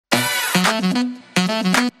We're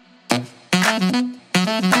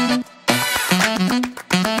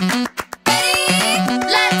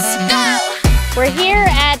here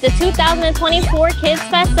at the 2024 Kids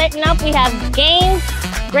Fest setting up. We have games,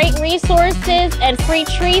 great resources, and free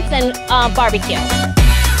treats and barbecue.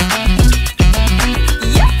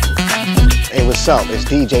 Hey, what's up? It's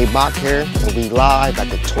DJ Bach here, and we live at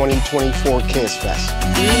the 2024 Kids Fest.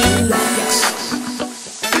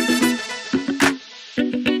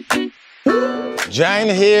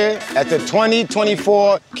 Giant here at the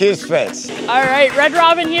 2024 Kids Fest. All right, Red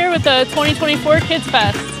Robin here with the 2024 Kids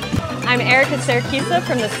Fest. I'm Erica Syracuse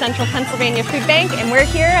from the Central Pennsylvania Food Bank, and we're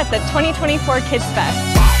here at the 2024 Kids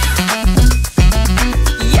Fest.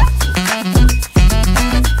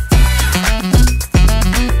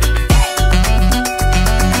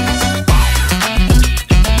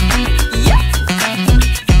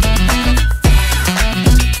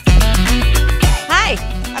 Hi,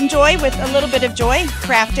 I'm Joy with a little bit of joy,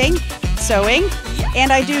 crafting, sewing,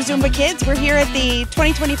 and I do Zumba Kids. We're here at the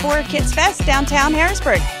 2024 Kids Fest, downtown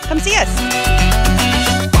Harrisburg. Come see us.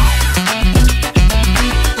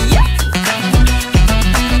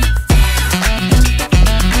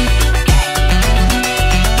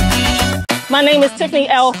 My name is Tiffany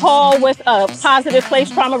L. Hall with a Positive Place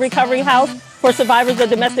Trauma Recovery House for survivors of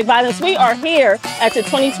domestic violence. We are here at the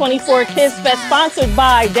 2024 Kids Fest, sponsored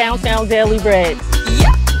by Downtown Daily Bread.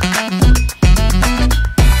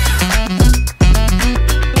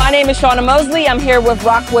 My name is Shauna Mosley. I'm here with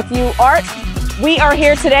Rock With You Art. We are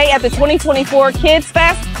here today at the 2024 Kids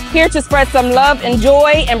Fest, here to spread some love and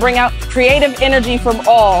joy and bring out creative energy from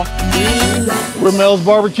all. We're Mel's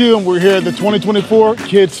Barbecue, and we're here at the 2024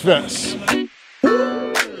 Kids Fest.